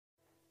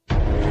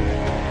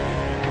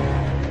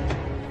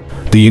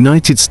The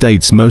United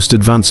States' most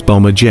advanced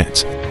bomber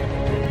jet.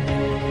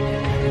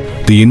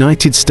 The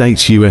United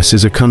States US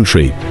is a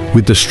country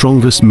with the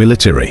strongest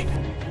military,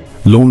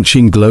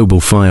 launching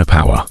global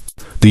firepower.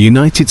 The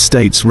United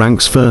States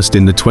ranks first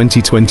in the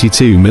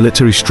 2022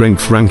 military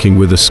strength ranking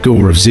with a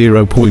score of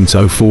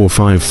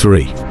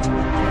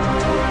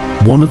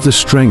 0.0453. One of the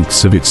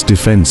strengths of its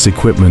defense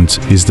equipment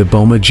is the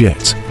bomber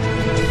jet.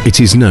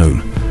 It is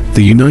known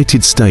the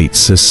United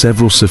States has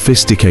several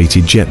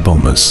sophisticated jet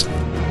bombers.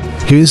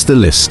 Here's the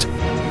list.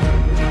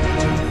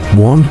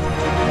 1.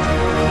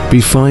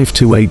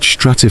 B-52H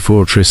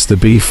Stratofortress. The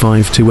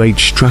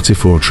B-52H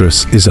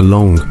Stratofortress is a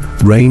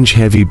long-range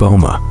heavy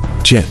bomber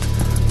jet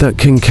that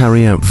can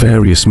carry out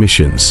various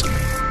missions.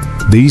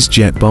 These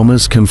jet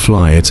bombers can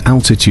fly at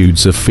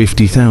altitudes of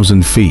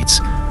 50,000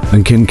 feet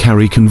and can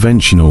carry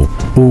conventional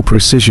or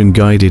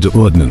precision-guided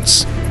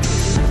ordnance.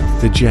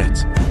 The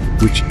jet,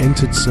 which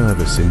entered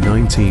service in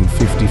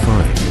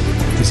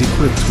 1955, is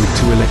equipped with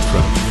 2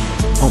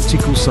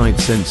 electro-optical sight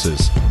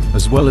sensors,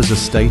 as well as a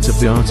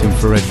state-of-the-art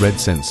infrared red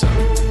sensor.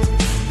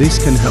 This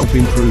can help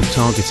improve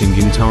targeting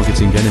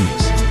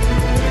enemies.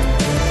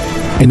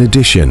 In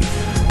addition,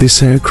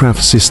 this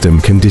aircraft system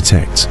can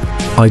detect,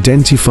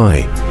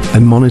 identify,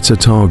 and monitor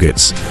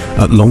targets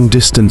at long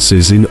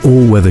distances in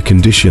all weather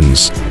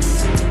conditions.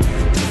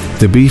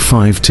 The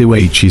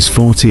B-52H is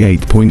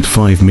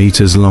 48.5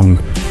 meters long,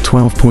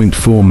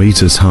 12.4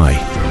 meters high,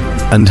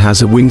 and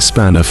has a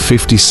wingspan of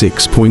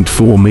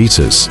 56.4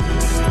 meters.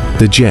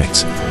 The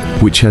jet,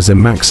 which has a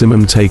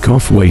maximum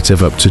takeoff weight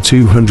of up to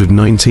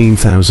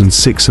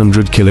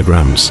 219,600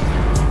 kilograms,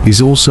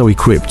 is also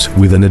equipped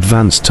with an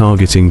advanced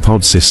targeting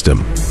pod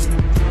system.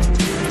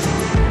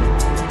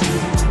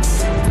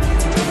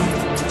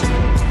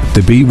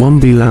 The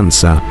B-1B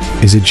Lancer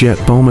is a jet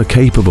bomber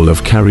capable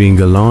of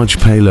carrying a large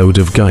payload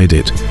of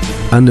guided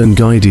and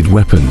unguided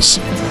weapons.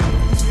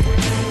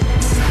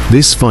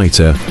 This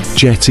fighter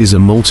jet is a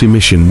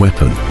multi-mission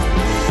weapon.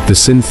 The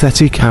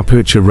synthetic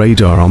aperture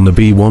radar on the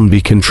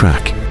B-1B can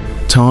track,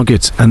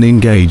 target and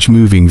engage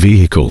moving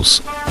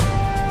vehicles.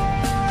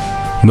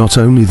 Not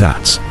only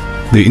that,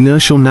 the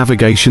inertial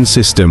navigation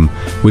system,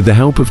 with the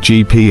help of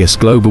GPS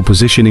global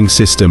positioning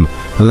system,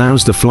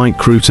 allows the flight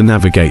crew to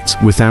navigate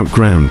without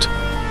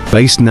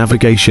ground-based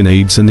navigation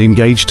aids and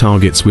engage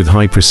targets with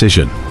high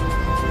precision.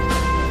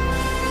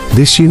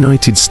 This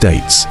United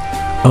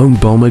States-owned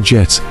bomber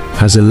jet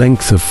has a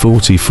length of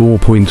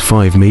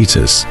 44.5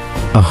 meters,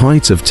 a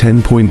height of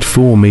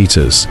 10.4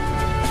 meters,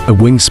 a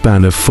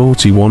wingspan of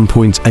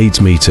 41.8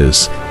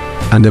 meters,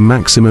 and a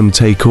maximum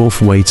takeoff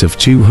weight of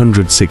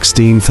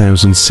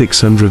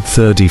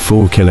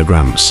 216,634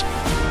 kilograms.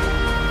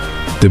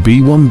 The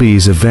B-1B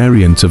is a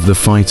variant of the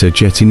fighter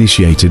jet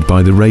initiated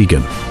by the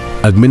Reagan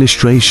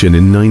administration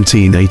in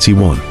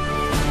 1981.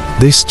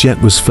 This jet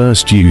was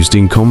first used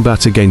in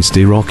combat against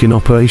Iraq in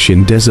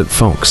Operation Desert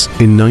Fox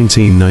in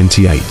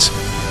 1998.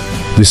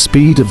 The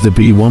speed of the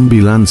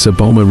B-1B Lancer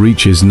bomber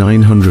reaches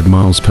 900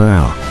 miles per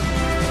hour.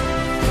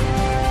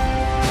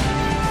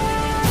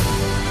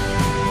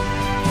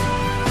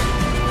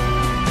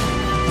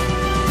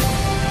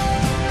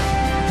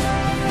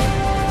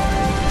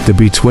 The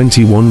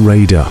B-21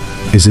 Raider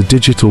is a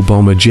digital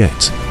bomber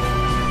jet.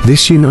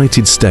 This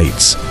United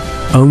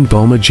States-owned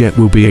bomber jet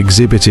will be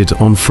exhibited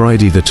on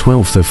Friday the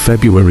 12th of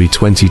February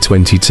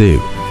 2022.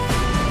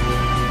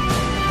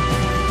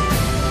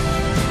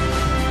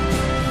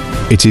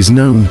 It is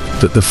known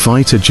that the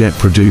fighter jet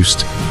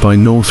produced by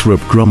Northrop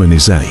Grumman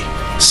is a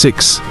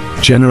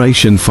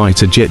 6th-generation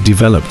fighter jet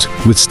developed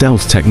with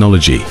stealth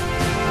technology.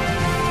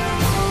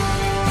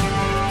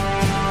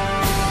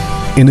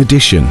 In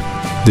addition,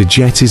 the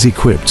jet is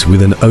equipped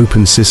with an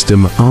open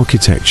system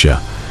architecture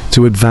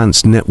to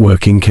advanced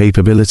networking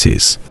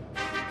capabilities.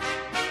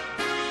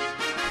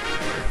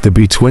 The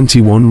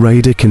B-21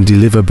 Raider can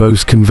deliver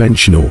both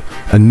conventional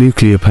and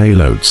nuclear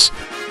payloads.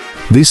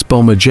 This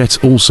bomber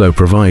jet also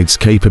provides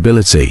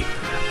capability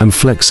and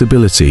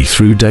flexibility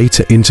through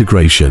data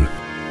integration.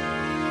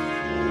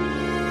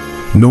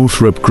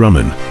 Northrop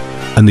Grumman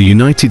and the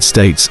United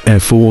States Air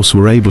Force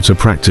were able to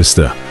practice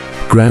the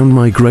ground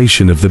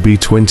migration of the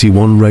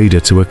B-21 Raider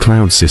to a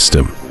cloud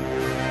system.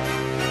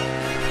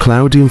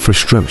 Cloud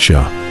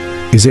infrastructure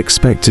is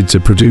expected to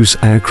produce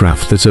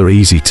aircraft that are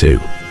easy to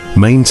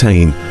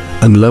maintain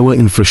and lower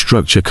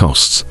infrastructure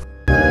costs.